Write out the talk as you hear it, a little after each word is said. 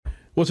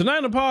Well,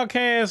 tonight on the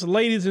podcast,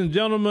 ladies and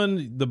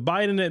gentlemen, the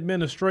Biden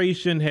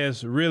administration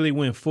has really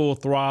went full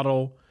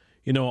throttle,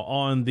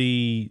 on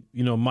the,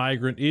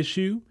 migrant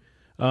issue.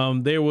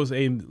 There was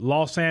a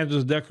Los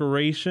Angeles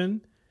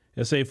declaration,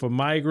 let's say, for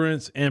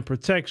migrants and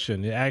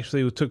protection. It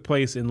actually took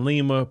place in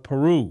Lima,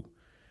 Peru.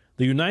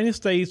 The United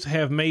States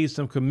have made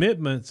some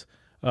commitments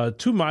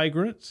to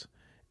migrants,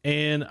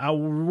 and I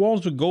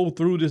want to go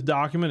through this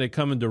document that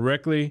coming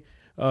directly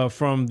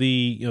from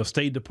the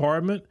State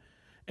Department.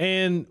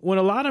 And when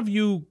a lot of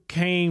you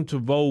came to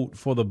vote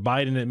for the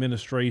Biden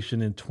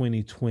administration in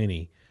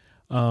 2020,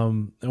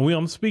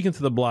 I'm speaking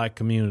to the Black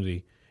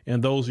community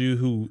and those of you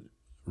who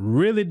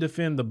really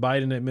defend the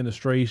Biden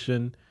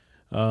administration,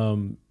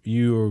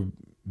 you're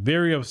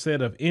very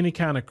upset of any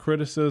kind of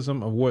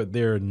criticism of what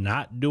they're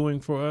not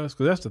doing for us.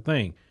 Because that's the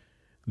thing.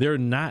 They're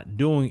not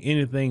doing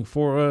anything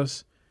for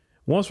us.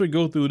 Once we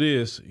go through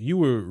this, you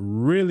will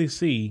really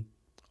see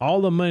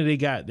all the money they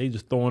got, they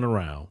just throwing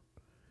around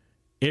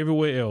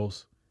everywhere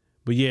else.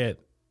 But yet,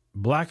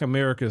 Black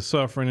America is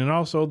suffering, and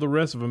also the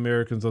rest of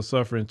Americans are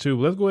suffering too.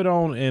 Let's go ahead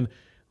on and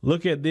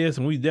look at this,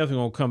 and we definitely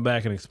going to come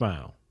back and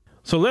expound.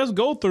 So let's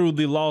go through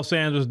the Los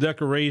Angeles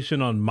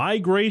Declaration on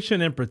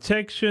Migration and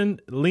Protection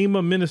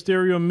Lima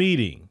Ministerial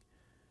Meeting.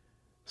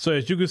 So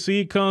as you can see,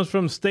 it comes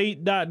from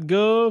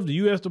state.gov, the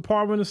U.S.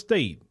 Department of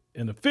State,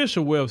 an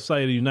official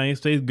website of the United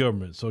States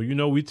government. So,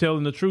 we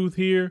telling the truth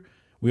here.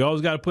 We always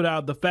got to put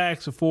out the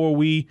facts before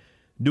we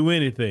do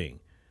anything.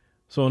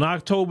 So on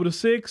October the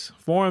 6th,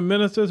 foreign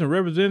ministers and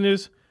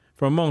representatives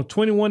from among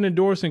 21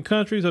 endorsing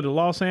countries of the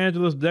Los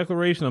Angeles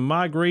Declaration of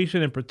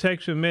Migration and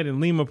Protection met in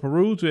Lima,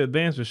 Peru to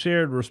advance a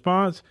shared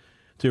response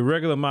to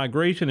irregular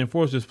migration and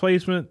forced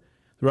displacement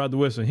throughout the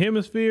Western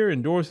Hemisphere.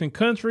 Endorsing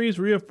countries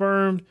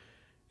reaffirmed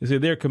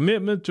their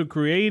commitment to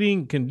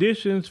creating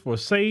conditions for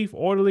safe,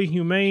 orderly,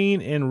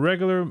 humane, and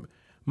regular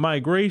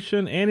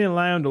migration, and in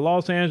line with the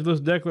Los Angeles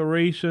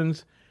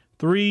Declaration's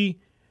 3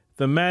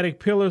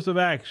 thematic pillars of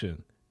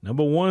action.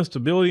 Number 1,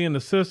 stability and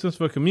assistance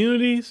for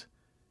communities.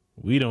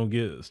 We don't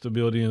get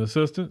stability and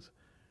assistance.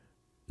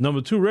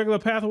 Number 2, regular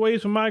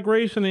pathways for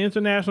migration and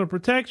international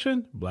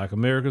protection. Black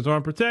Americans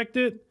aren't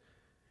protected.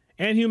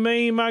 And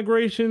humane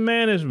migration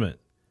management.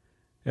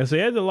 As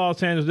at the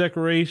Los Angeles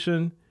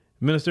Declaration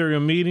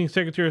ministerial meeting,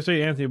 Secretary of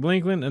State Anthony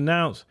Blinken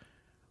announced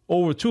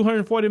over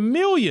 $240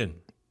 million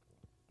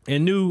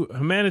in new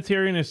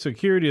humanitarian and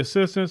security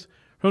assistance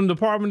from the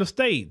Department of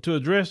State to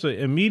address the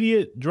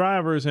immediate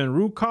drivers and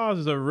root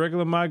causes of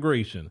irregular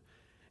migration,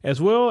 as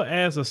well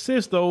as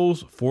assist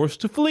those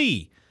forced to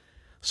flee.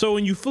 So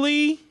when you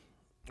flee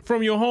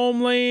from your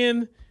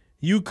homeland,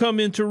 you come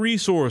into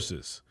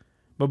resources.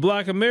 But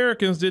Black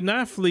Americans did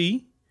not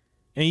flee,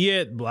 and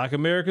yet Black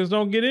Americans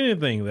don't get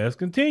anything. Let's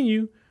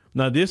continue.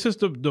 Now, this is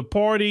the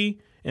party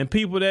and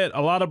people that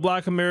a lot of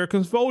Black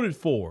Americans voted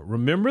for.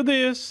 Remember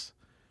this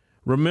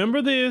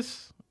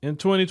in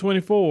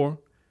 2024.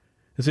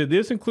 It said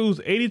this includes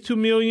 $82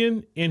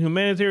 million in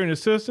humanitarian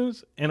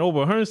assistance and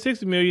over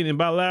 $160 million in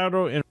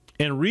bilateral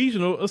and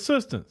regional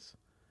assistance,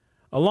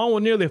 along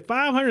with nearly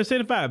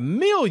 $575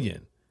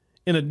 million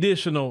in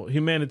additional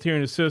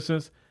humanitarian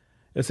assistance,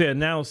 as said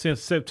announced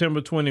since September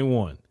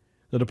 21.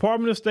 The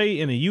Department of State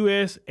and the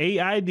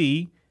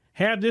USAID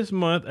have this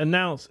month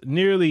announced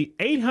nearly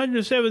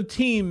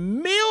 $817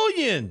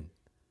 million.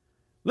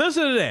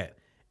 Listen to that.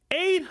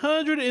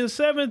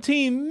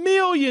 $817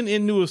 million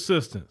in new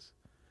assistance,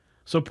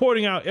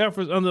 supporting our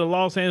efforts under the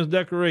Los Angeles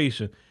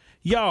Declaration.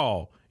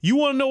 Y'all, you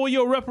want to know where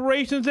your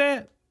reparations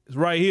at? It's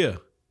right here.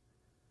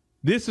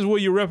 This is where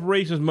your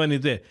reparations money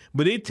is at.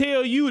 But they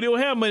tell you they don't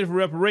have money for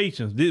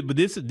reparations. But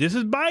this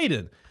is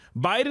Biden.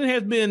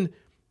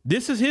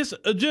 This is his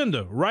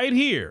agenda right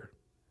here.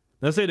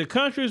 Let's say the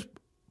countries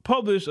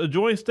published a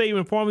joint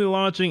statement formally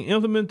launching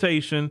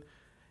implementation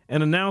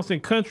and announcing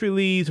country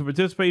leads for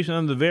participation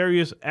under the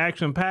various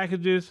action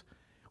packages,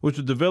 which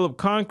will develop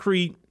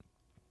concrete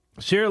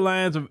shared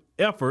lines of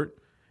effort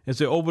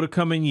over the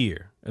coming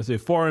year.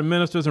 Foreign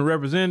ministers and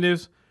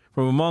representatives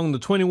from among the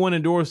 21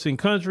 endorsing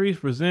countries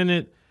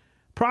presented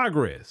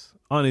progress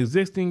on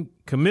existing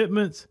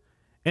commitments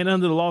and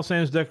under the Los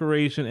Angeles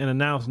Declaration and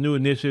announced new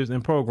initiatives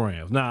and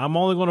programs. Now, I'm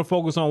only going to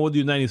focus on what the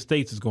United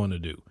States is going to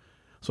do.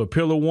 So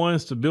Pillar 1,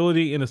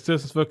 stability and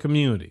assistance for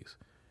communities.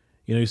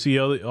 You see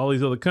all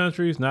these other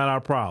countries, not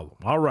our problem.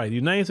 All right, the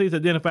United States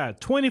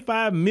identified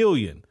 $25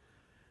 million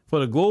for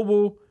the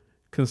Global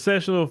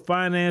Concessional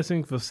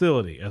Financing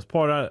Facility as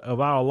part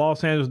of our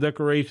Los Angeles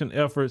Declaration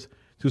efforts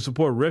to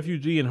support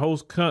refugee and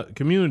host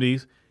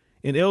communities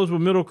in eligible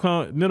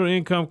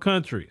middle-income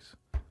countries.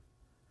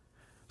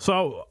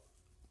 So,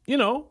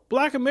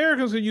 Black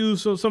Americans could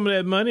use some of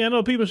that money. I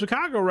know people in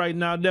Chicago right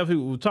now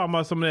definitely were talking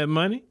about some of that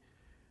money.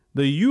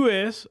 The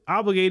U.S.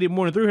 obligated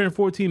more than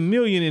 $314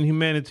 million in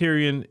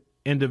humanitarian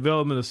and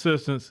development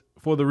assistance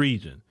for the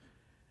region,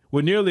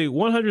 with nearly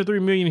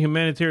 $103 million in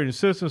humanitarian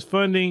assistance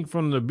funding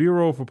from the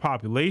Bureau for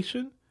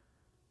Population,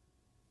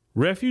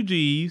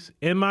 Refugees,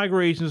 and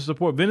Migration to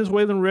support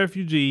Venezuelan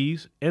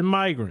refugees and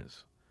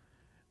migrants,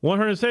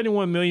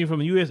 $171 million from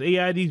the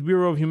USAID's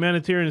Bureau of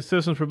Humanitarian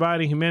Assistance,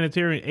 providing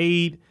humanitarian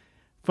aid,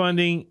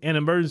 funding, and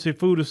emergency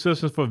food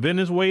assistance for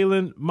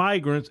Venezuelan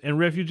migrants and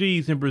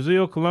refugees in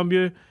Brazil,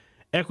 Colombia,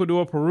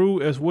 Ecuador,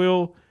 Peru, as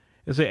well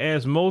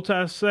as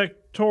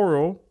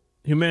multi-sectoral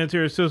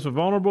humanitarian assistance for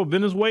vulnerable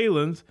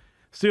Venezuelans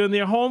still in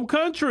their home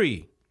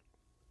country.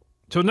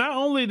 So not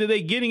only are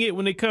they getting it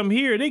when they come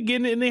here, they're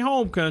getting it in their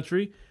home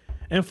country.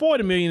 And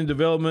 $40 million in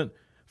development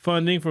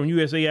funding from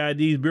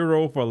USAID's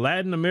Bureau for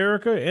Latin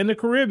America and the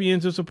Caribbean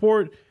to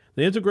support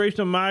the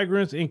integration of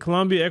migrants in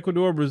Colombia,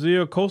 Ecuador,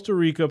 Brazil, Costa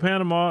Rica,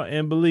 Panama,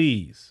 and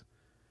Belize.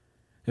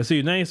 And so the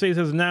United States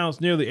has announced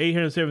nearly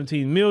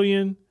 $817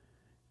 million,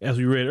 as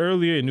we read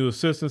earlier, in new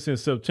assistance in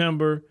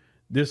September.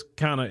 This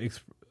kind of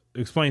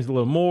explains a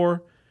little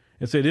more.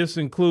 And so this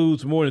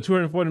includes more than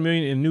 $240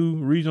 million in new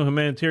regional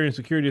humanitarian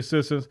security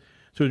assistance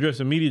to address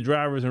immediate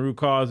drivers and root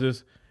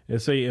causes,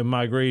 in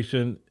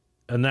migration,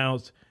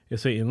 announced,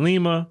 in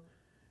Lima.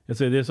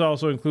 This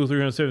also includes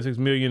 $376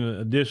 million in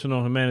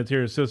additional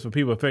humanitarian assistance for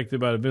people affected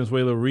by the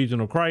Venezuela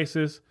regional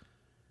crisis.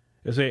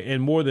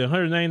 And more than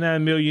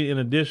 $199 million in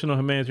additional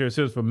humanitarian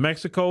assistance for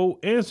Mexico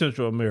and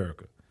Central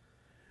America.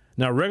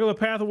 Now, regular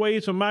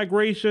pathways for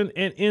migration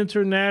and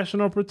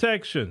international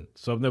protection,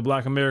 something that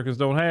Black Americans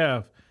don't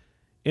have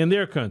in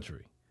their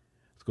country.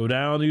 Let's go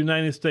down to the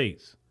United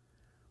States.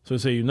 So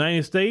the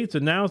United States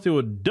announced it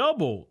would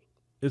double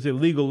its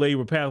illegal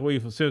labor pathway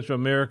for Central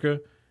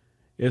America,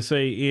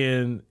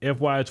 in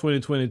FY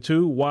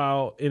 2022,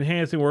 while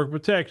enhancing worker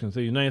protections.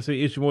 The United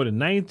States issued more than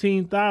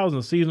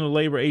 19,000 seasonal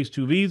labor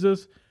H-2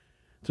 visas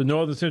to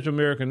Northern Central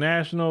American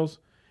nationals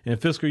in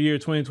fiscal year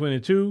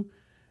 2022.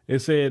 It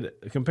said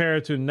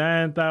compared to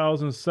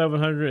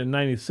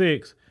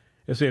 9,796,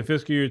 in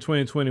fiscal year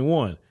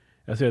 2021.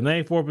 That's a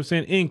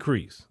 94%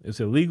 increase.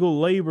 Legal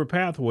labor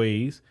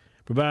pathways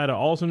provide an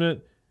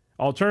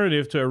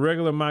alternative to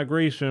irregular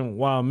migration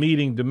while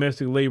meeting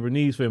domestic labor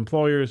needs for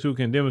employers who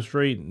can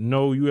demonstrate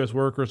no U.S.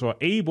 workers are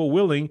able,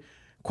 willing,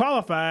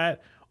 qualified,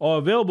 or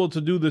available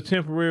to do the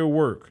temporary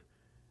work.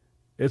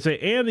 And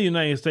the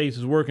United States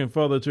is working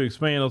further to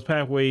expand those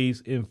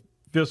pathways in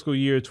fiscal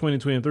year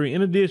 2023,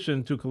 in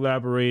addition to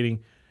collaborating,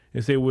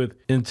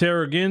 with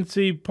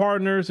interagency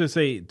partners,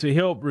 to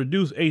help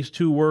reduce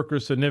H-2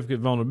 workers'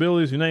 significant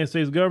vulnerabilities. The United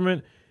States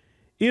government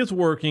is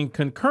working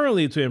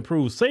concurrently to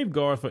improve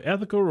safeguards for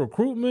ethical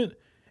recruitment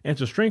and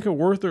to strengthen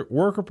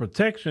worker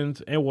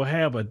protections, and will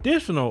have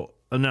additional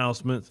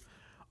announcements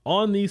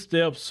on these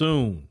steps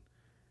soon.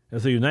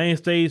 As the United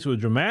States will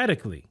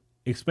dramatically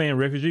expand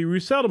refugee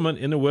resettlement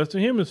in the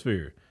Western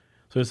Hemisphere.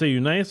 So the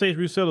United States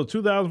resettled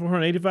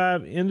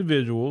 2,485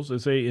 individuals,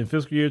 in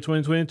fiscal year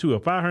 2022, a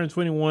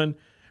 521%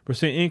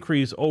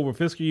 increase over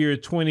fiscal year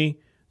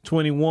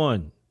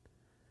 2021.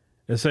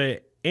 An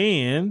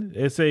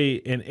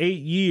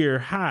 8-year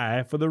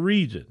high for the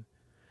region.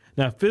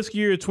 Now, fiscal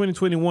year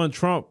 2021,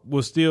 Trump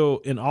was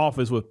still in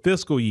office with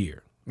fiscal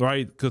year,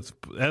 right? Because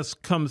that's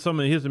come some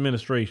of his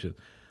administration.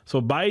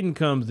 So Biden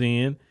comes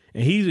in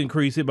and he's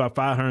increased it by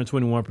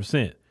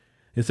 521%.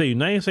 The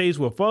United States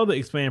will further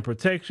expand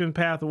protection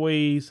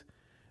pathways,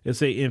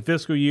 in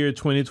fiscal year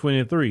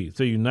 2023.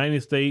 So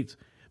United States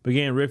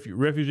began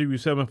refugee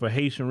resettlement for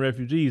Haitian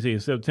refugees. In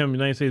September,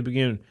 the United States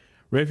began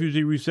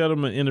refugee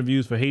resettlement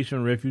interviews for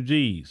Haitian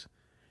refugees.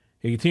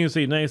 It continues to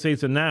say the United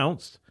States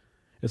announced,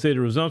 the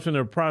resumption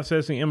of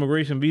processing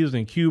immigration visas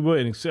in Cuba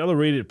and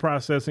accelerated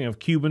processing of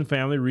Cuban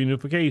family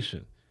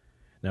reunification.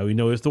 Now we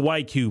know it's the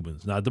white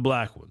Cubans, not the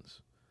black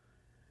ones.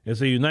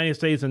 The United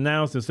States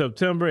announced in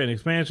September an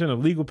expansion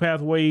of legal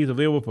pathways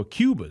available for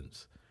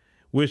Cubans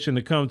wishing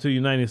to come to the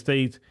United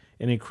States,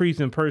 and increase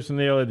in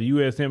personnel at the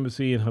U.S.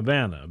 Embassy in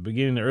Havana.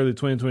 Beginning in early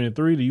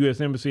 2023, the U.S.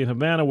 Embassy in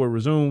Havana will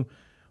resume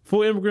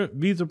full immigrant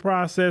visa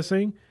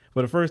processing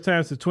for the first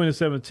time since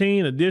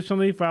 2017.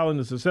 Additionally, following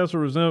the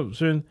successful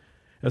resumption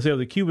of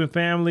the Cuban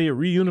family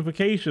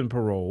reunification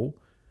parole,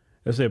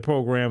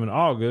 program in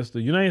August,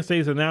 the United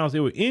States announced it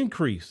would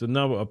increase the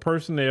number of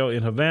personnel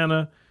in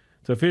Havana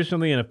to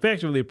efficiently and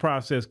effectively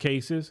process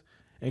cases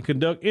and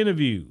conduct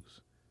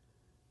interviews.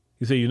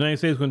 He said the United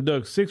States will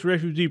conduct 6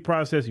 refugee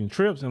processing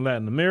trips in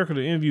Latin America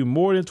to interview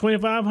more than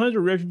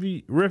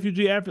 2,500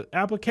 refugee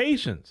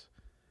applications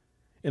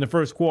in the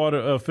first quarter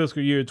of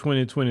fiscal year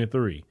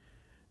 2023.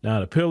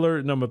 Now, the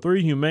pillar number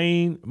 3,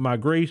 humane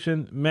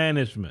migration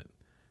management.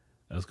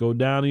 Let's go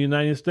down to the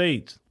United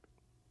States.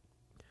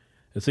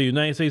 The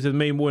United States has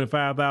made more than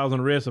 5,000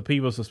 arrests of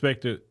people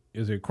suspected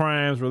of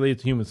crimes related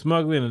to human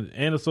smuggling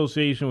and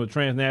association with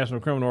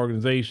transnational criminal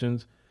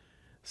organizations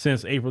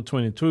since April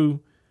 22.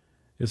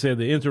 It said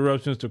the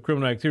interruptions to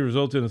criminal activity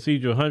resulted in the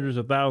seizure of hundreds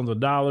of thousands of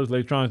dollars,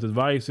 electronic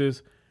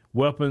devices,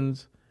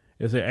 weapons,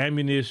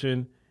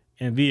 ammunition,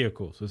 and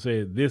vehicles. It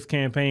said this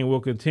campaign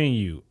will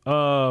continue.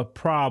 A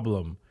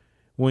problem.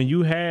 When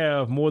you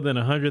have more than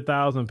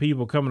 100,000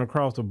 people coming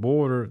across the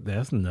border,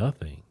 that's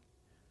nothing.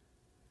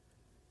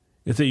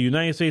 It said the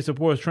United States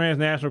supports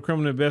transnational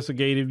criminal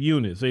investigative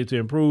units. To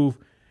improve,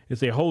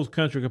 host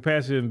country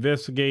capacity to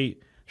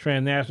investigate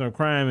transnational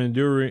crime,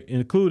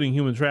 including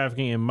human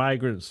trafficking and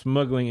migrant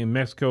smuggling in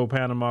Mexico,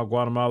 Panama,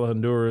 Guatemala,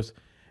 Honduras,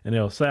 and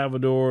El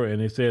Salvador.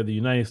 And they said the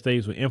United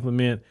States will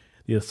implement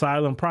the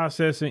asylum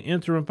processing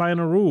interim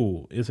final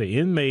rule. It's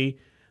in May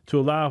to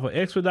allow for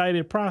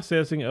expedited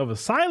processing of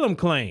asylum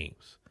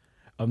claims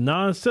of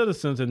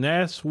non-citizens, and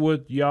that's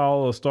what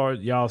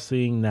y'all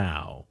seeing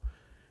now.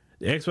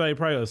 The expedited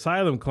process of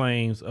asylum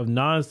claims of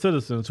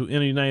non-citizens who enter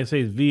the United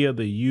States via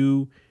the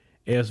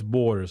U.S.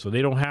 border. So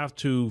they don't have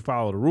to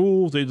follow the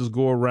rules. They just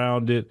go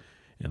around it.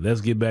 And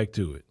let's get back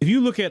to it. If you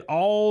look at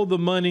all the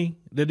money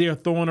that they're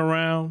throwing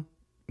around,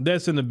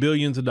 that's in the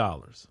billions of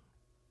dollars.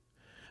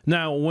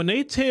 Now, when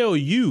they tell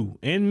you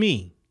and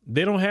me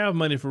they don't have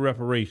money for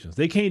reparations,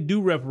 they can't do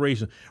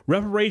reparations.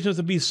 Reparations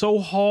would be so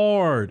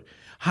hard.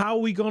 How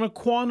are we going to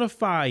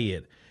quantify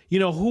it?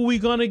 Who are we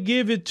going to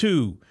give it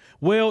to?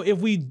 Well, if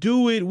we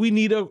do it, we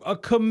need a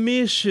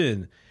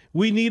commission.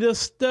 We need a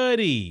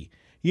study.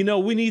 We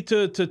need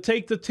to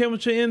take the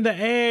temperature in the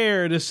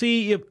air to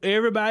see if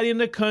everybody in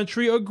the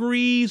country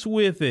agrees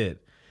with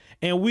it.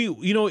 And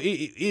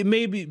it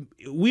may be,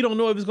 we don't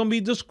know if it's going to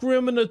be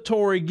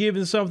discriminatory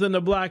giving something to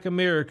Black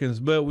Americans.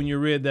 But when you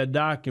read that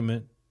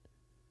document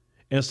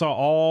and saw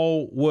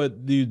all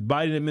what the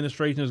Biden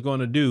administration is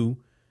going to do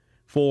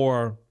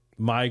for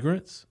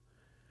migrants,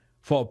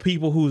 for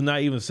people who's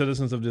not even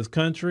citizens of this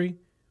country,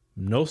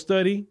 no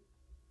study,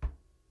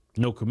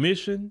 no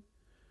commission,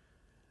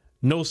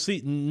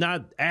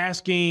 not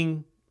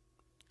asking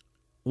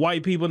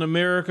white people in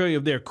America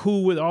if they're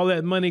cool with all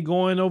that money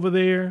going over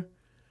there.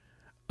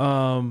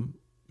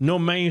 No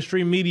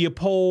mainstream media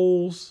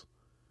polls,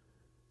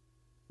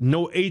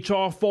 no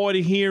HR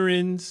 40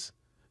 hearings,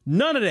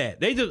 none of that.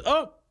 They just,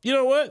 you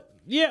know what?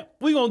 Yeah,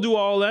 we're going to do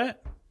all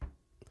that.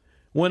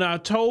 When I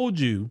told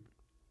you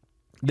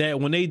that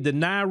when they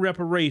deny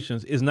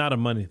reparations, it's not a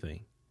money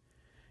thing.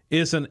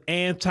 It's an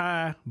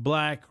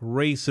anti-Black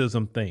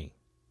racism thing.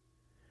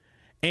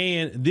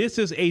 And this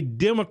is a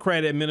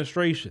Democrat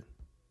administration.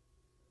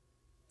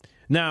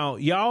 Now,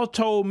 y'all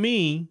told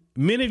me,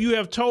 many of you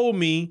have told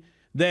me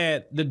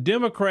that the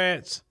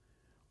Democrats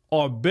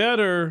are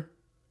better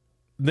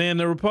than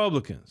the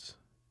Republicans.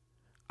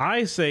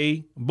 I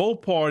say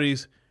both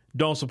parties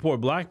don't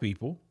support Black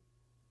people.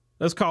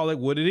 Let's call it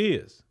what it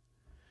is.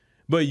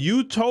 But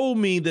you told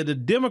me that the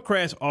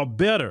Democrats are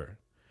better.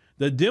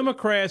 The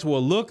Democrats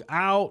will look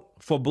out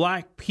for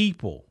Black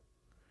people.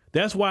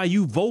 That's why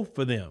you vote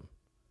for them.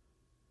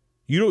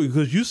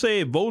 Because you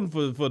say voting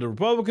for the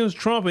Republicans,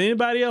 Trump, or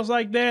anybody else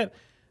like that,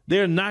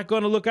 they're not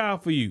going to look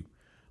out for you.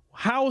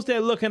 How is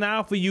that looking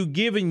out for you,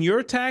 giving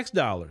your tax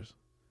dollars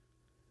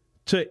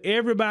to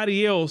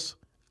everybody else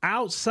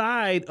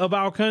outside of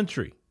our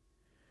country?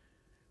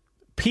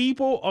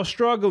 People are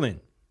struggling.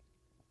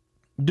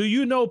 Do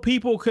you know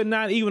people could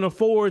not even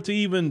afford to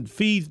even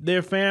feed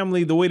their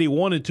family the way they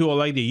wanted to, or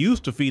like they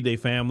used to feed their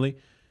family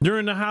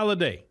during the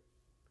holiday?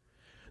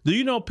 Do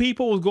you know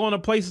people was going to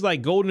places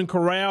like Golden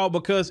Corral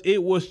because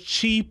it was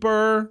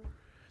cheaper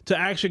to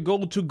actually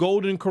go to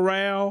Golden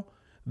Corral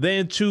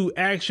than to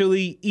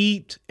actually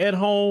eat at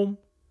home?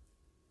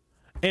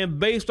 And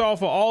based off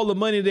of all the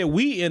money that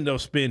we end up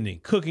spending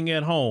cooking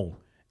at home,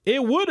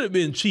 it would have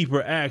been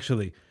cheaper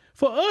actually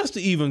for us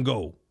to even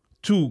go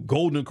to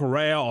Golden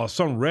Corral or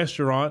some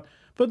restaurant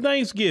for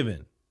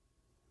Thanksgiving.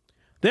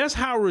 That's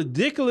how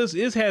ridiculous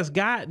it has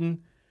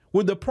gotten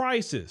with the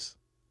prices.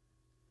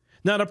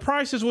 Now, the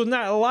prices was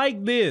not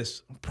like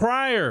this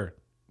prior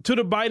to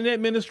the Biden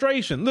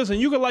administration. Listen,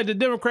 you can like the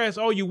Democrats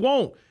all you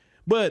want,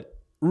 but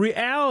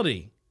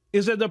reality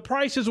is that the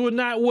prices were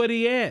not what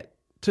he at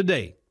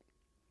today.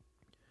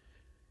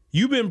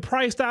 You've been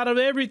priced out of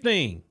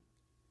everything.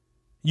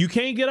 You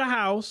can't get a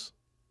house.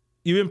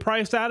 You've been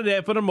priced out of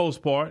that for the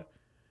most part.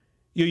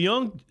 Your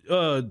young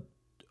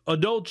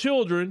adult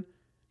children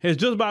has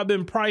just about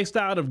been priced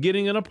out of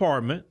getting an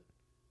apartment.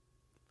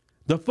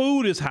 The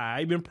food is high.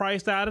 You've been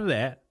priced out of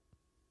that.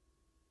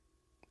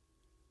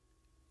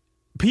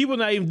 People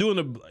not even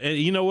doing and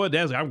you know what?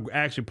 I'm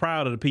actually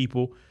proud of the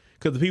people,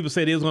 because the people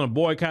said they was going to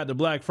boycott the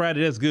Black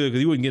Friday. That's good,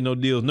 because you wouldn't get no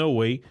deals no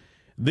way.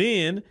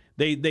 Then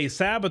they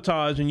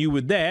sabotaging you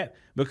with that,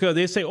 because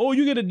they say, oh,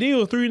 you get a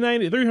deal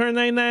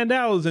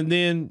 $399, and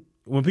then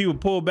when people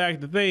pull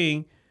back the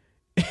thing,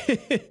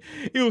 it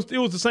was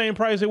the same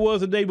price it was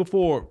the day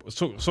before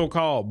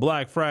so-called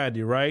Black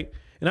Friday, right?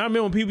 And I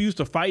remember when people used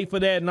to fight for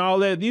that and all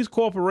that. These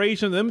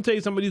corporations, let me tell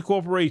you some of these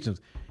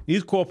corporations.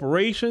 These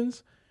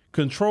corporations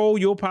control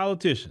your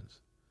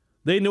politicians.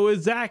 They know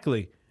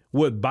exactly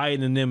what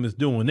Biden and them is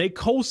doing. They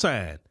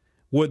co-sign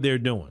what they're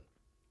doing.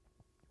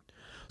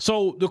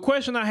 So the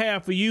question I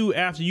have for you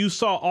after you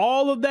saw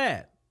all of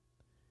that,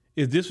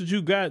 is this what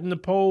you got in the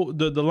poll,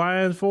 the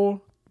lines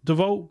for to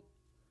vote?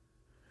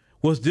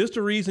 Was this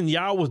the reason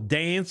y'all was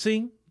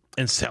dancing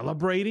and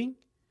celebrating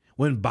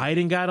when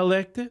Biden got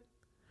elected?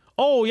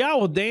 Oh, y'all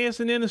was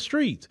dancing in the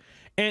streets.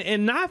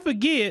 And not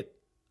forget,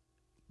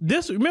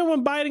 this. Remember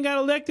when Biden got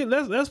elected?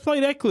 Let's play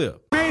that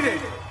clip.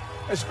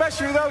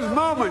 Especially those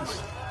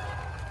moments,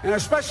 and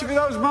especially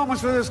those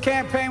moments when this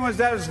campaign was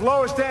at its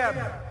lowest ebb,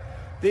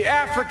 the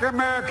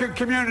African-American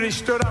community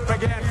stood up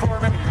again for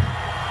me.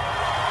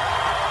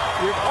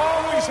 You've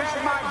always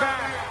had my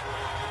back,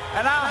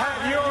 and I'll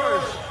have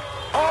yours.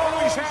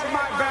 Always had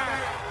my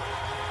back,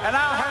 and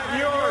I'll have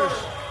yours.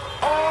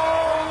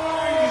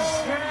 Always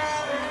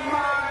had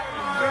my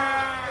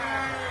back,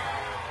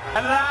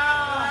 and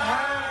I'll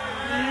have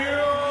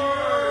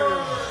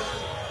yours.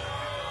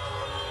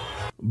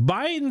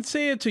 Biden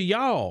said to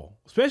y'all,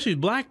 especially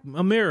black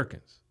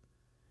Americans,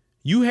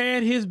 you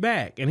had his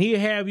back and he'll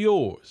have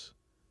yours.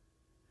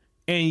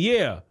 And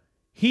yeah,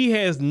 he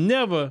has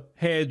never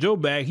had your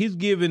back. He's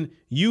given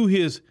you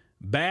his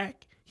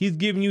back. He's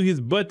giving you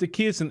his butt to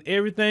kiss and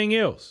everything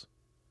else.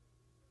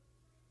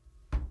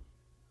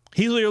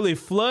 He's literally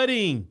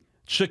flooding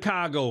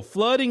Chicago,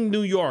 flooding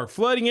New York,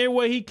 flooding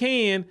everywhere he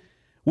can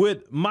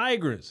with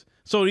migrants.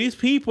 So these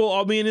people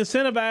are being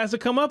incentivized to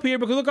come up here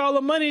because look all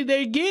the money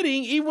they're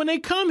getting even when they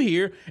come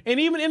here and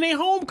even in their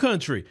home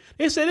country.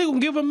 They say they're going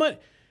to give them money.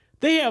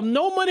 They have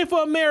no money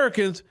for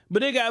Americans,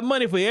 but they got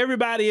money for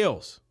everybody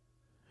else.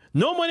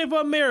 No money for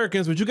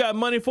Americans, but you got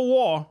money for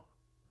war.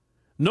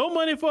 No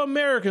money for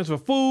Americans for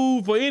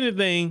food, for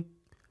anything.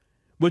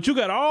 But you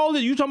got all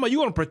this. You talking about you're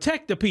going to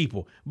protect the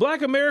people.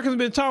 Black Americans have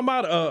been talking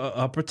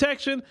about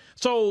protection.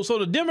 So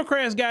the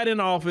Democrats got in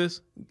office,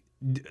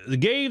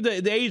 gave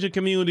the Asian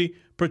community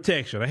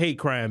protection, a hate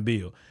crime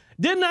bill.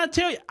 Didn't I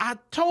tell you? I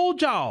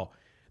told y'all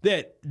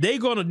that they're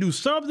going to do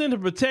something to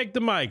protect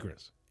the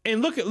migrants.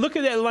 And look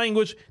at that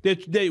language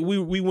that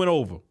we went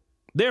over.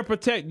 They're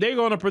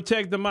going to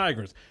protect the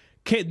migrants.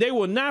 They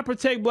will not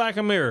protect black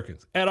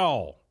Americans at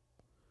all.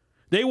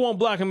 They want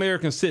black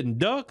Americans sitting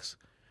ducks.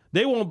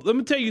 Let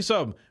me tell you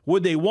something.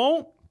 What they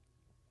want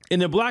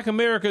in the black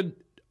America,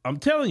 I'm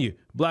telling you,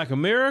 black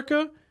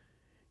America,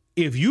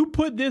 if you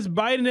put this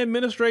Biden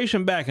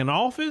administration back in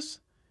office,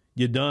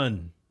 you're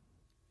done.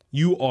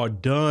 You are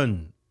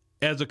done.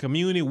 As a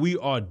community, we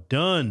are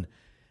done.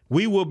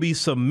 We will be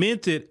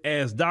cemented,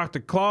 as Dr.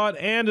 Claude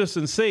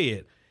Anderson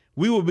said,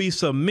 we will be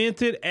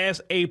cemented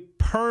as a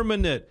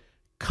permanent,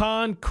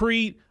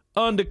 concrete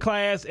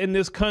underclass in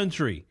this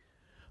country.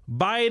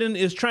 Biden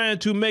is trying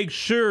to make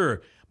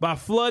sure by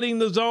flooding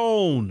the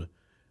zone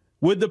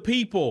with the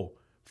people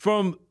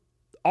from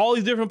all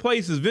these different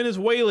places.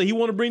 Venezuela, he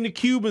want to bring the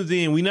Cubans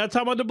in. We're not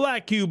talking about the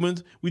black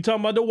Cubans. We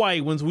talking about the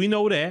white ones. We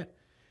know that.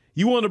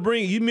 You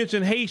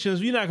mentioned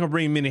Haitians. You're not going to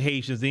bring many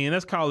Haitians in.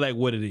 Let's call that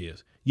what it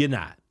is. You're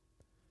not.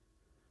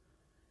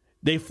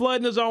 They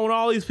flooding the zone with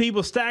all these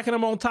people, stacking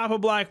them on top of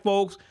black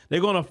folks.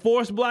 They're going to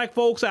force black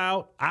folks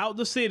out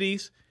the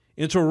cities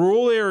into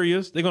rural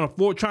areas. They're going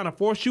to trying to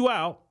force you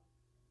out.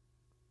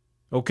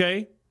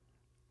 Okay?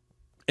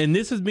 And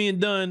this is being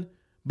done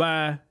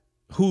by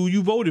who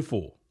you voted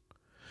for.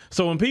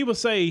 So when people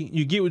say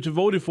you get what you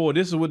voted for,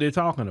 this is what they're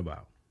talking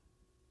about.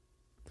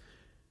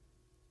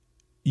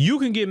 You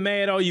can get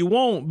mad all you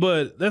want,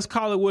 but let's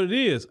call it what it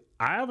is.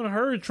 I haven't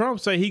heard Trump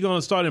say he's going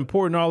to start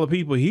importing all the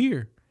people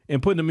here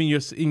and putting them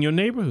in your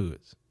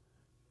neighborhoods.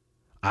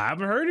 I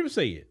haven't heard him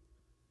say it.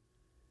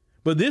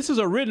 But this is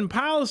a written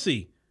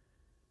policy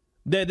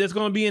that's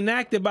going to be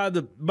enacted by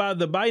the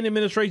Biden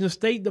administration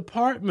State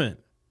Department.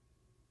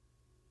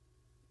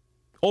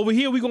 Over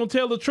here, we're going to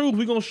tell the truth.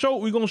 We're going to show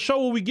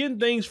where we're getting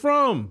things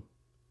from.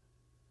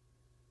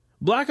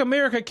 Black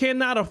America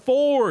cannot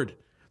afford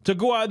to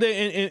go out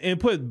there and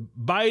put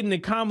Biden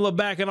and Kamala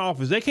back in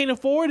office. They can't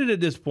afford it at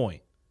this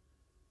point.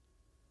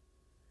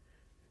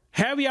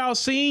 Have y'all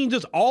seen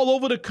just all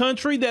over the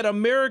country that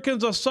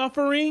Americans are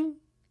suffering?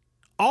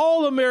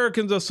 All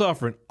Americans are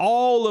suffering.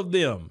 All of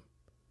them.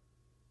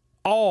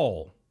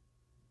 All.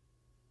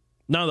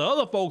 Now, the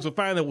other folks are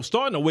finally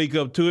starting to wake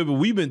up to it, but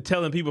we've been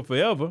telling people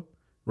forever,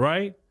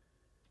 right?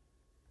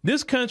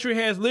 This country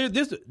has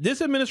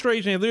this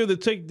administration has literally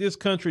taken this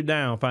country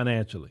down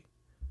financially.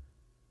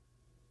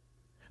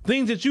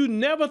 Things that you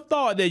never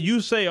thought that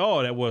you say,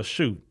 oh, that was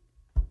shoot.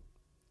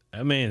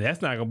 I mean,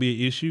 that's not going to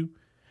be an issue.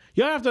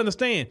 Y'all have to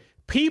understand,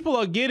 people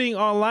are getting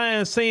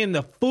online saying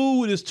the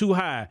food is too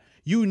high.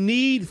 You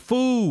need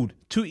food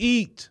to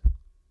eat.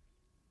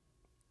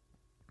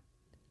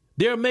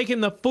 They're making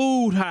the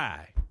food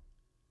high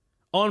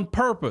on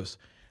purpose.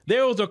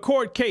 There was a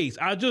court case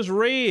I just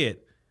read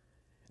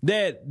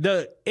that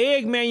the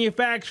egg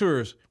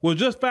manufacturers were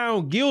just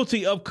found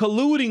guilty of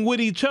colluding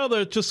with each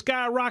other to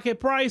skyrocket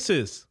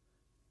prices.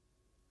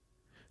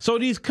 So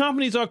these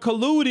companies are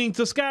colluding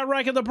to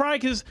skyrocket the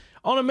prices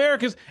on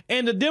Americans,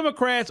 and the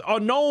Democrats are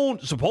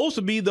supposed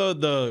to be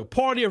the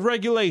party of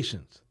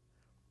regulations.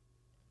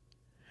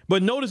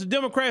 But notice the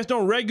Democrats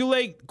don't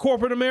regulate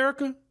corporate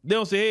America. They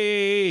don't say,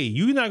 hey,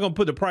 you're not going to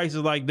put the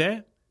prices like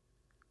that.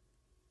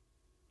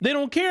 They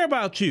don't care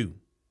about you.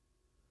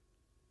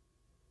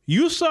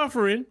 You're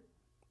suffering,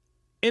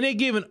 and they're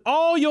giving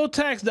all your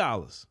tax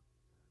dollars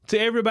to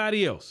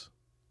everybody else.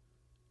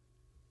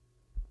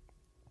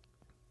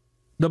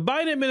 The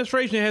Biden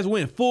administration has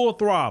went full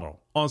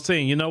throttle on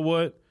saying, you know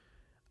what?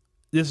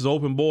 This is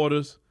open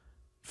borders.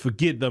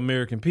 Forget the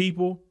American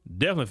people.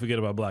 Definitely forget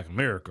about Black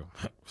America.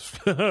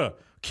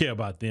 Care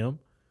about them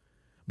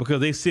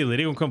because they silly.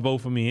 They're going to come vote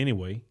for me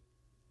anyway.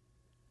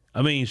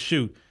 I mean,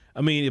 shoot.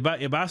 I mean,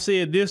 if I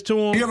said this to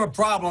him, you have a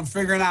problem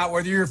figuring out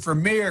whether you're for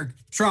me or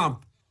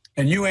Trump,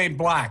 and you ain't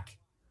black.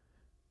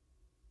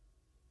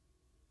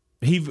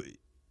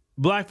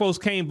 Black folks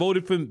can't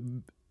vote for.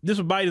 This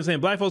is what Biden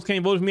saying. Black folks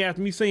can't vote for me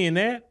after me saying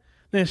that.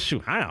 Then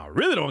shoot, I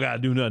really don't got to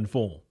do nothing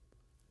for him.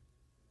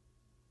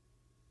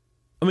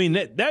 I mean,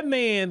 that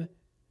man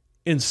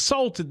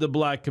insulted the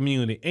black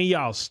community, and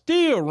y'all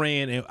still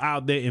ran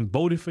out there and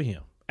voted for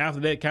him after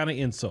that kind of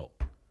insult.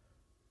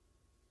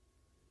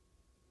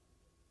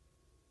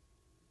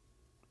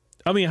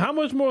 I mean, how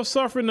much more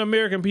suffering the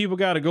American people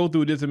got to go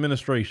through this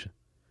administration?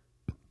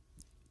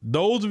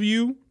 Those of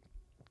you,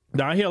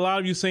 now I hear a lot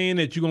of you saying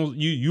that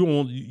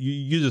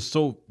you're just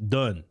so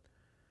done,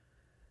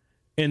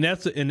 and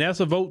that's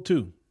a vote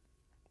too.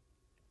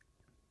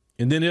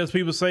 And then there's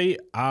people say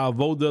I'll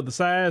vote the other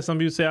side. Some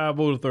people say I'll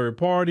vote a third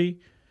party,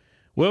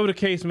 whatever the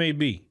case may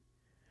be.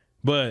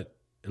 But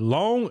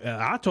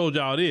I told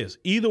y'all this: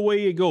 either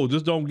way it goes,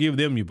 just don't give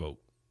them your vote.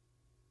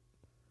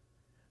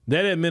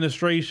 That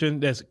administration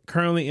that's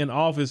currently in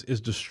office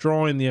is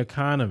destroying the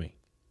economy.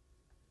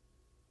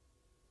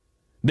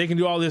 They can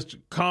do all this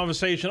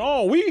conversation.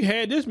 Oh, we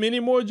had this many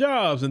more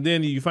jobs. And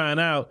then you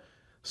find out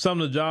some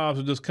of the jobs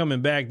are just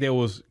coming back. There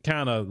was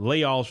kind of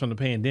layoffs from the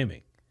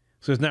pandemic.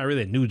 So it's not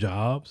really new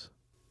jobs.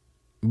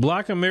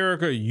 Black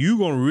America, you're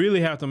going to really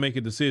have to make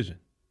a decision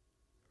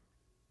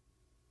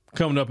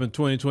coming up in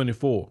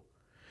 2024.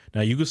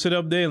 Now, you can sit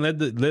up there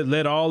and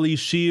let all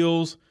these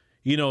shills,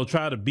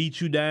 try to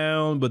beat you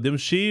down. But them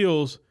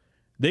shills,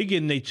 they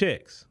getting their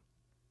checks.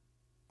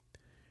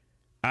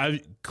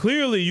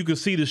 Clearly, you can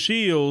see the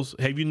shills.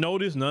 Have you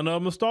noticed none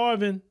of them are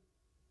starving?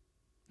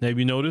 Have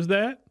you noticed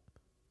that?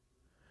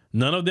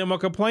 None of them are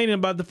complaining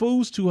about the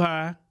food's too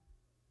high.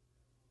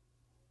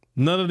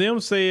 None of them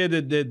said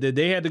that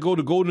they had to go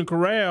to Golden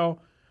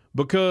Corral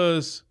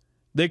because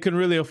they couldn't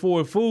really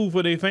afford food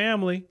for their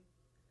family.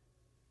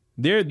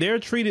 They're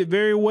treated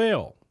very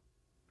well.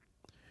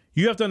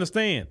 You have to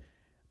understand,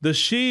 the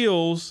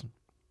shills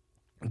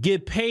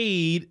get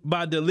paid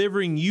by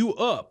delivering you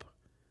up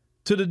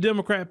to the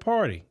Democrat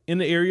Party in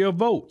the area of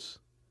votes.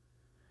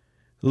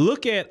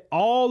 Look at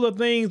all the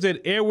things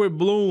that Edward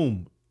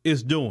Bloom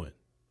is doing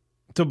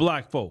to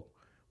black folk.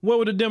 What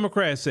would the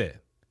Democrats say?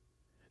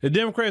 The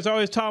Democrats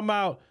always talking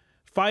about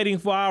fighting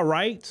for our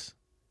rights.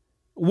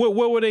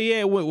 Where were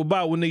they at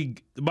about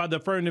the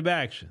affirmative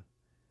action?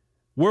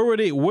 Where were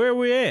they? Where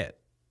were we at?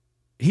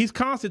 He's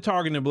constantly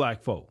targeting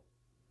black folk.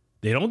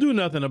 They don't do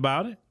nothing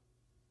about it.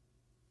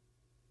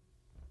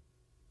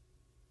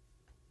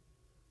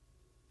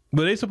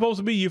 But they supposed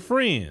to be your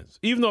friends,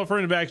 even though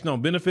affirmative action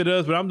don't benefit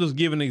us. But I'm just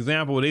giving an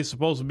example where they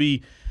supposed to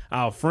be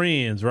our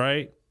friends,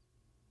 right?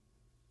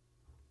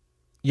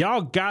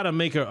 Y'all got to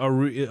make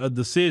a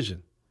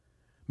decision,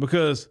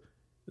 because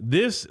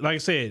this, like I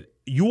said,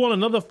 you want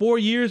another 4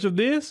 years of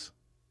this?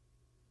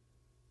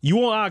 You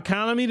want our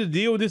economy to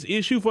deal with this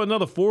issue for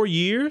another 4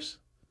 years?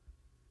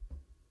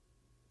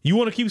 You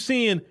want to keep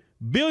seeing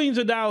billions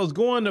of dollars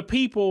going to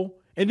people,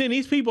 and then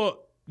these people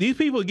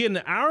are getting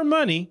our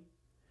money.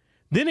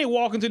 Then they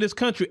walk into this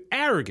country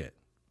arrogant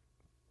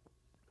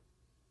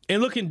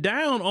and looking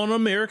down on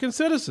American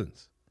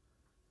citizens.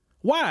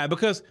 Why?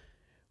 Because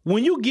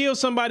when you give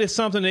somebody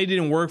something they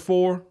didn't work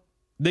for,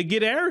 they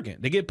get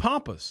arrogant. They get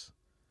pompous.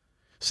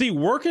 See,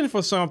 working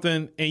for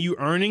something and you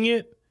earning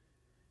it,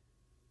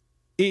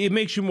 it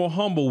makes you more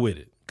humble with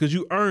it because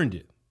you earned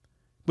it.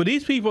 But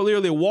these people are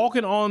literally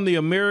walking on the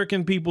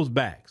American people's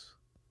backs.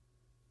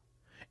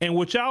 And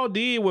what y'all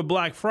did with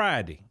Black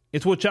Friday,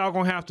 it's what y'all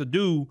going to have to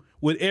do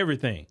with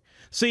everything.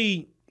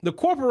 See, the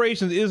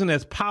corporations isn't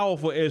as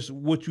powerful as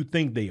what you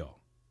think they are.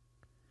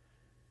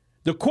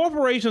 The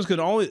corporations can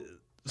only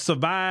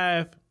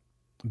survive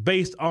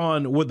based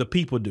on what the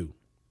people do.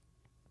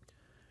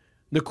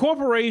 The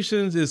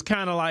corporations is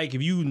kind of like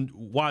if you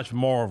watch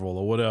Marvel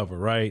or whatever,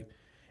 right?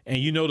 And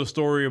you know the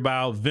story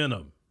about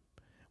Venom.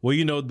 Well,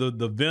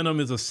 the Venom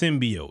is a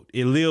symbiote.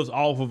 It lives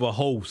off of a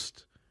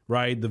host,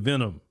 right? The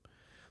Venom.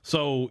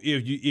 So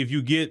if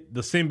you get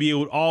the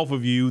symbiote off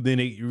of you, then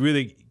it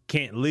really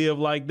can't live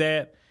like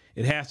that.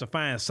 It has to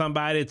find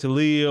somebody to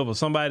live or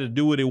somebody to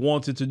do what it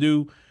wants it to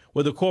do.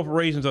 Well, the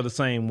corporations are the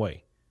same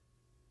way.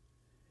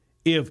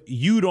 If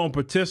you don't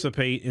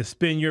participate and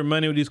spend your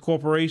money with these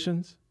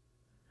corporations,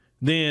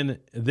 then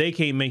they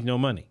can't make no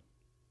money.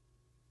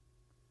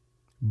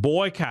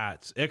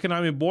 Boycotts,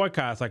 economic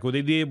boycotts, like what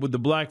they did with the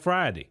Black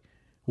Friday,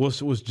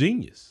 was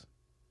genius.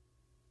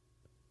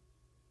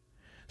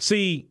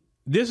 See,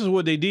 this is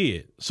what they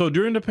did. So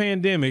during the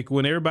pandemic,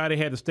 when everybody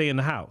had to stay in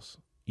the house,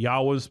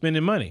 y'all wasn't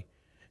spending money.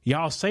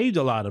 Y'all saved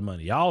a lot of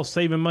money. Y'all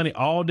saving money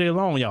all day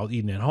long. Y'all was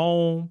eating at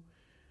home.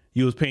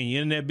 You was paying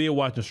your internet bill,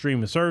 watching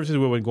streaming services.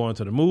 We weren't going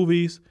to the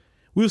movies.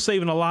 We were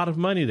saving a lot of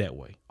money that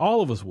way.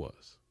 All of us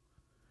was.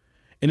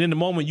 And then the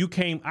moment you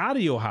came out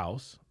of your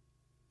house,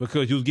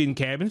 because you was getting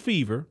cabin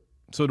fever,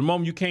 so the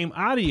moment you came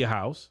out of your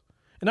house,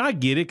 and I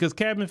get it, because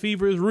cabin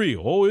fever is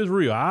real. Oh, it's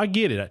real. I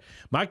get it.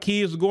 My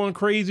kids are going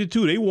crazy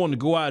too. They want to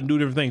go out and do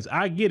different things.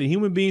 I get it.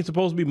 Human beings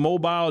supposed to be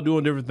mobile,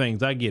 doing different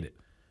things. I get it.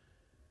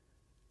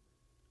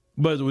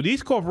 But with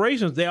these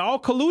corporations, they all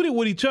colluded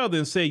with each other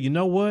and said, you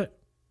know what?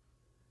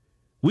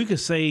 We could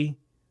say,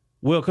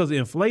 well, because of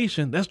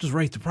inflation, let's just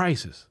raise the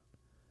prices.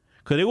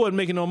 Because they wasn't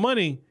making no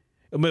money.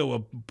 I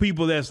mean,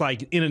 people that's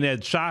like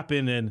internet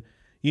shopping and,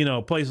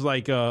 places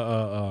like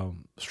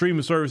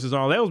streaming services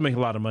and all that was making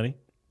a lot of money.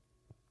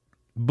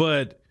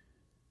 But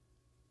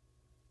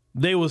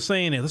they were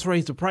saying that let's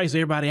raise the price,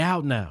 everybody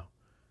out now.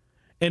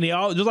 And they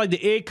all, just like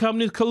the egg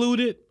companies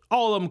colluded,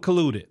 all of them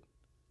colluded.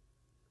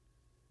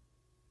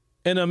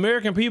 And the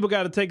American people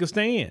got to take a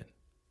stand.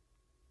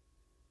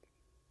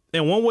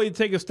 And one way to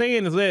take a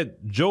stand is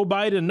let Joe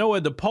Biden know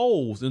at the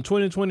polls in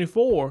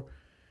 2024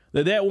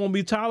 that won't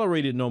be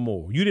tolerated no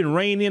more. You didn't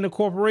rein in the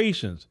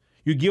corporations.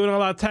 You're giving a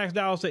lot of tax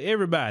dollars to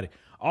everybody.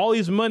 All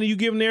this money you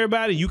giving to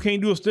everybody, y'all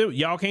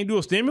can't do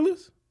a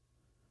stimulus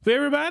for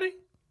everybody?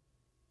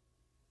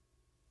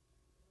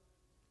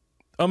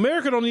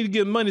 America don't need to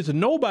give money to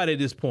nobody at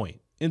this point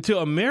until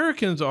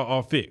Americans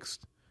are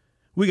fixed.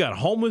 We got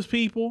homeless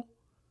people.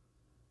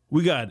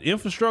 We got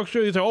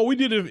infrastructure. They say, we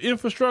did an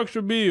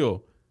infrastructure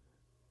bill.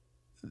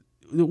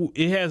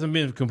 It hasn't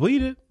been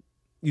completed.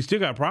 You still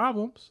got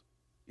problems.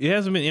 It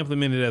hasn't been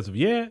implemented as of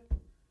yet.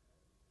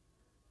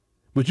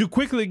 But you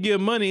quickly give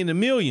money in the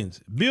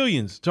millions,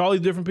 billions to all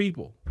these different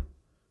people.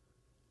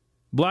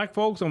 Black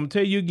folks, I'm going to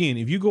tell you again,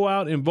 if you go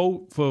out and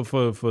vote for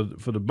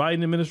the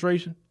Biden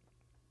administration,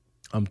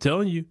 I'm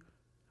telling you,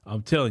 I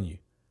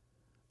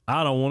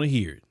don't want to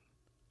hear it.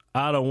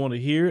 I don't want to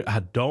hear it. I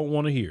don't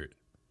want to hear it.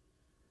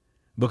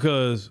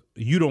 Because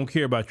you don't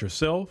care about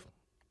yourself.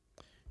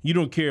 You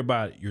don't care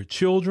about your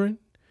children.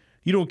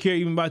 You don't care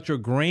even about your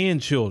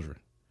grandchildren.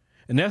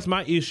 And that's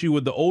my issue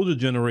with the older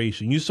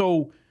generation. You're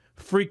so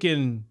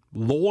freaking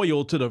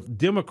loyal to the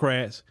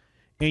Democrats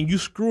and you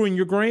screwing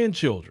your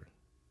grandchildren.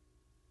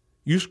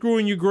 You're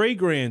screwing your great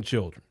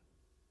grandchildren.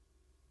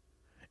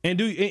 And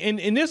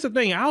that's the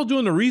thing. I was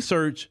doing the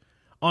research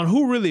on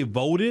who really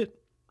voted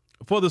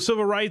for the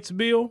Civil Rights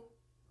Bill.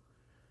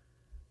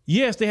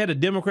 Yes, they had a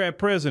Democrat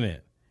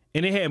president.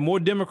 And they had more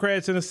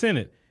Democrats in the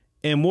Senate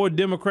and more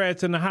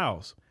Democrats in the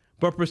House.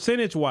 But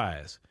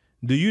percentage-wise,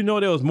 do you know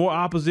there was more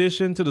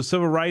opposition to the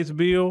Civil Rights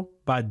Bill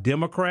by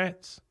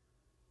Democrats?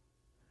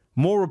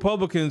 More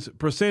Republicans,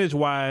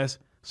 percentage-wise,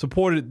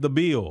 supported the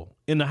bill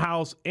in the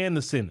House and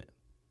the Senate.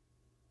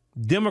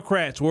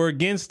 Democrats were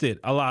against it,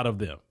 a lot of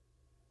them.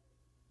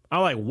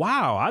 I'm like,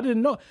 wow, I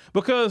didn't know.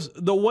 Because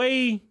the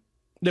way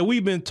that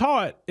we've been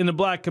taught in the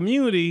black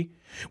community,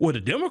 well, the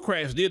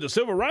Democrats did the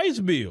Civil Rights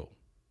Bill.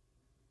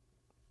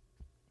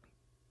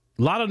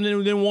 A lot of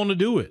them didn't want to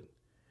do it.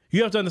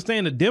 You have to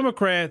understand the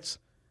Democrats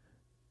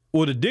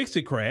were the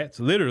Dixiecrats,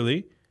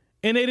 literally,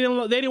 and they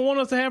didn't want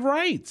us to have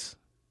rights.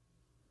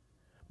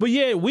 But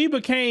yet we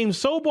became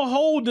so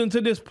beholden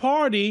to this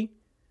party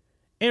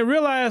and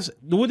realized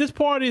what this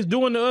party is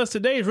doing to us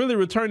today is really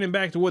returning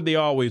back to what they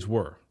always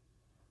were.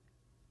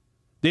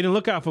 They didn't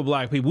look out for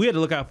black people. We had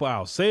to look out for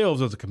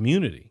ourselves as a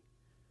community.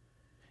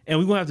 And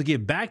we're going to have to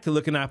get back to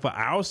looking out for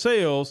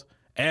ourselves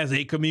as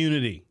a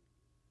community.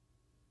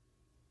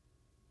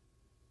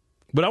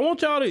 But I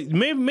want y'all to,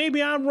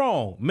 maybe I'm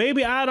wrong.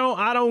 Maybe I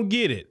don't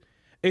get it.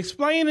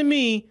 Explain to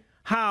me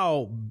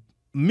how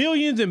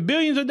millions and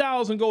billions of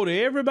dollars can go to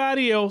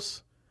everybody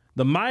else.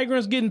 The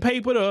migrants getting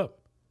papered up.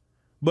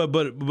 But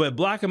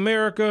black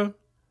America,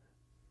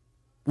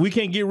 we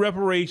can't get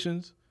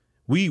reparations.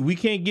 We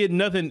can't get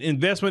nothing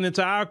investment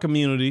into our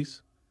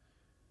communities,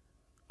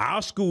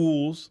 our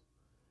schools.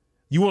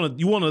 You want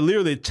to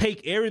literally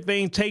take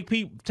everything, take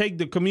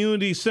the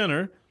community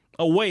center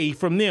away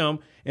from them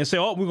and say,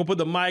 we're going to put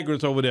the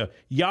migrants over there.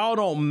 Y'all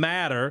don't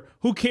matter.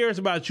 Who cares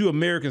about you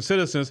American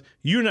citizens?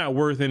 You're not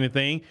worth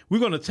anything. We're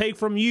going to take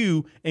from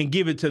you and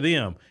give it to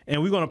them.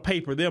 And we're going to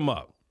paper them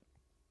up.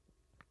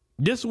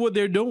 This is what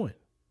they're doing.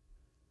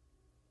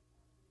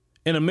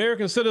 And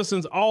American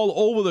citizens all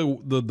over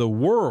the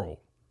world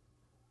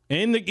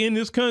and in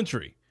this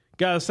country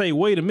got to say,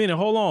 wait a minute,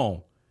 hold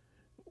on.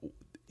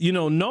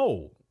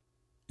 No.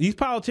 These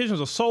politicians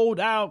are sold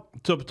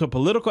out to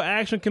political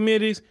action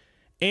committees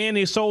and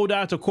they sold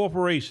out to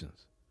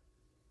corporations.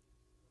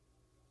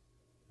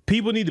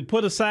 People need to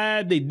put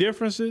aside their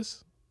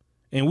differences,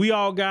 and we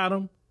all got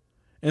them,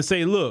 and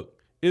say, look,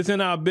 it's in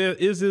our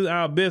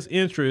best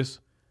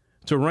interest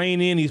to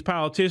rein in these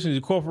politicians,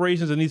 these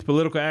corporations, and these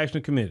political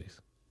action committees.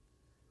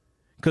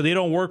 Because they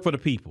don't work for the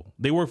people.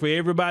 They work for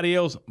everybody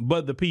else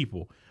but the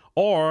people.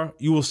 Or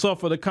you will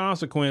suffer the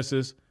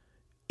consequences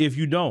if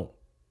you don't.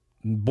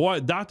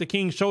 Dr.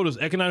 King showed us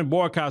economic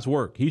boycotts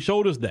work. He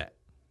showed us that.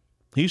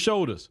 He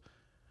showed us.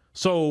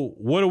 So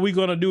what are we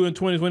going to do in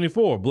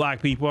 2024?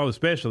 Black people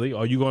especially.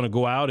 Are you going to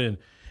go out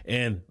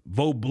and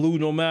vote blue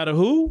no matter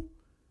who?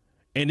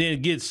 And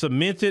then get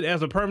cemented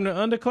as a permanent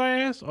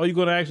underclass? Or are you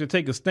going to actually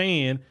take a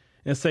stand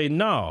and say,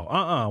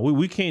 no,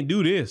 we can't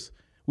do this.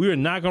 We are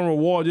not going to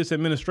reward this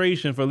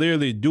administration for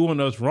literally doing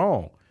us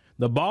wrong.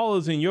 The ball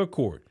is in your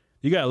court.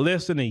 You got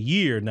less than a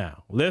year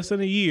now,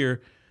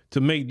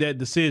 to make that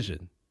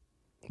decision.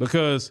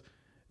 Because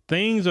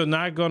things are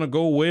not going to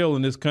go well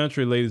in this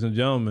country, ladies and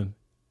gentlemen,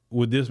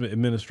 with this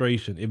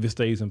administration, if it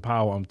stays in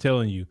power, I'm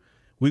telling you,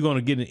 we're going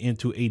to get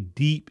into a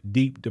deep,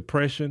 deep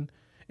depression.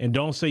 And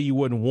don't say you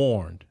wasn't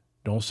warned.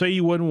 Don't say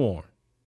you wasn't warned.